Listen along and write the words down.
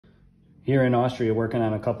Here in Austria, working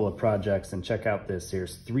on a couple of projects, and check out this.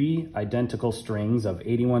 Here's 3 identical strings of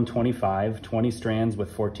 8125, 20 strands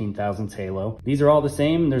with 14 thousandths halo. These are all the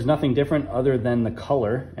same. There's nothing different other than the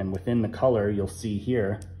color, and within the color, you'll see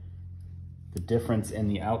here the difference in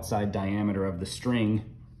the outside diameter of the string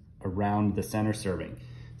around the center serving.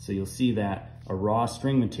 So you'll see that a raw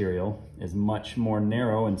string material is much more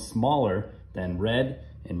narrow and smaller than red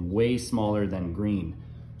and way smaller than green.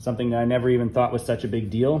 Something that I never even thought was such a big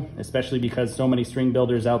deal, especially because so many string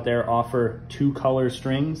builders out there offer 2 color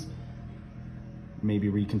strings. Maybe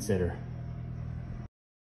reconsider.